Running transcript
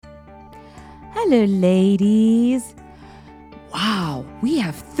Hello, ladies. Wow, we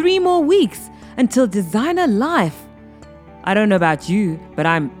have 3 more weeks until Designer Life. I don't know about you, but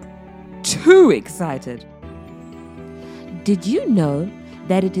I'm too excited. Did you know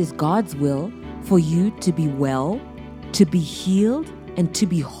that it is God's will for you to be well, to be healed, and to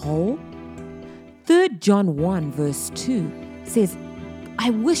be whole? 3 John 1 verse 2 says,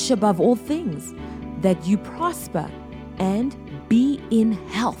 I wish above all things that you prosper and be in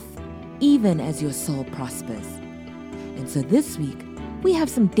health, even as your soul prospers. And so this week, we have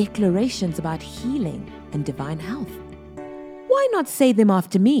some declarations about healing and divine health. Why not say them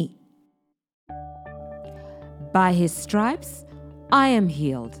after me? By his stripes, I am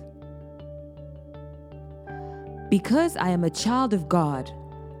healed. Because I am a child of God,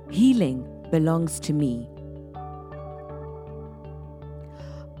 healing belongs to me.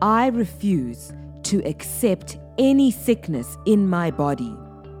 I refuse to accept any sickness in my body.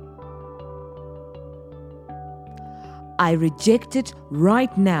 I reject it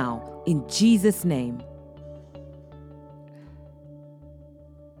right now in Jesus' name.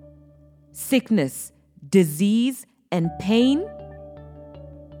 Sickness, disease, and pain,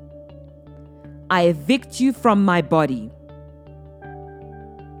 I evict you from my body.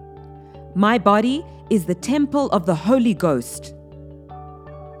 My body is the temple of the Holy Ghost.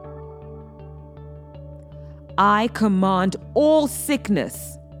 I command all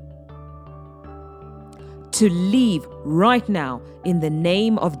sickness to leave right now in the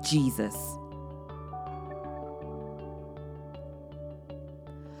name of Jesus.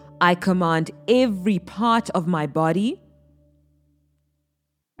 I command every part of my body,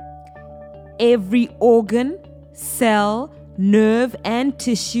 every organ, cell, nerve, and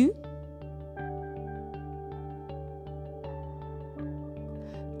tissue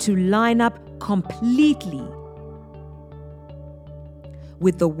to line up completely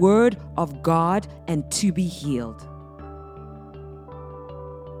with the Word of God and to be healed.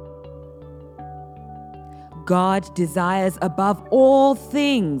 God desires above all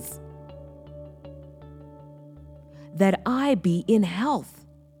things that I be in health.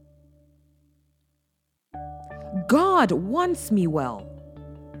 God wants me well.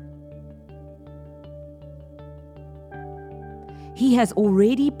 He has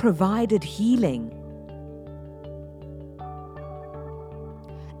already provided healing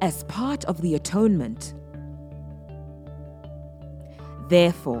as part of the atonement.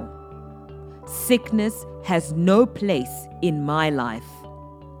 Therefore, sickness has no place in my life.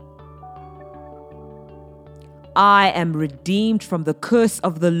 I am redeemed from the curse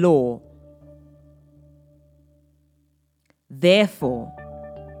of the law. Therefore,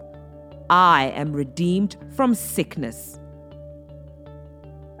 I am redeemed from sickness.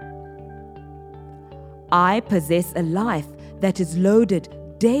 I possess a life that is loaded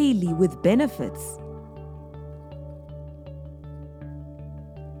daily with benefits.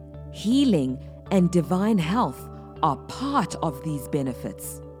 Healing and divine health are part of these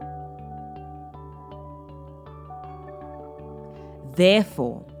benefits.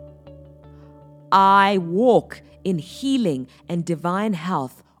 Therefore, I walk in healing and divine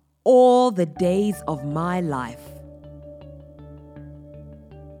health all the days of my life.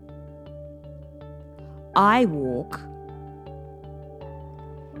 I walk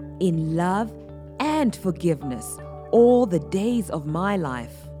in love and forgiveness all the days of my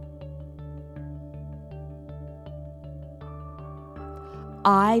life.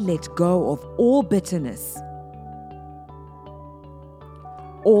 I let go of all bitterness,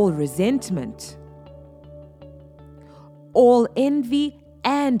 all resentment, all envy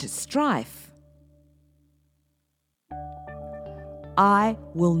and strife. I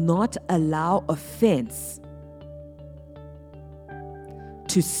will not allow offense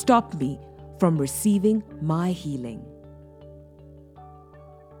to stop me from receiving my healing.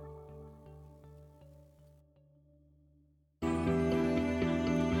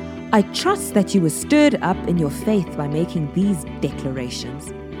 I trust that you were stirred up in your faith by making these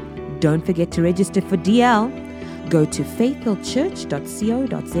declarations. Don't forget to register for DL. Go to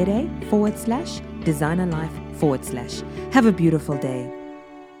faithhillchurch.co.za/designerlife/. Have a beautiful day.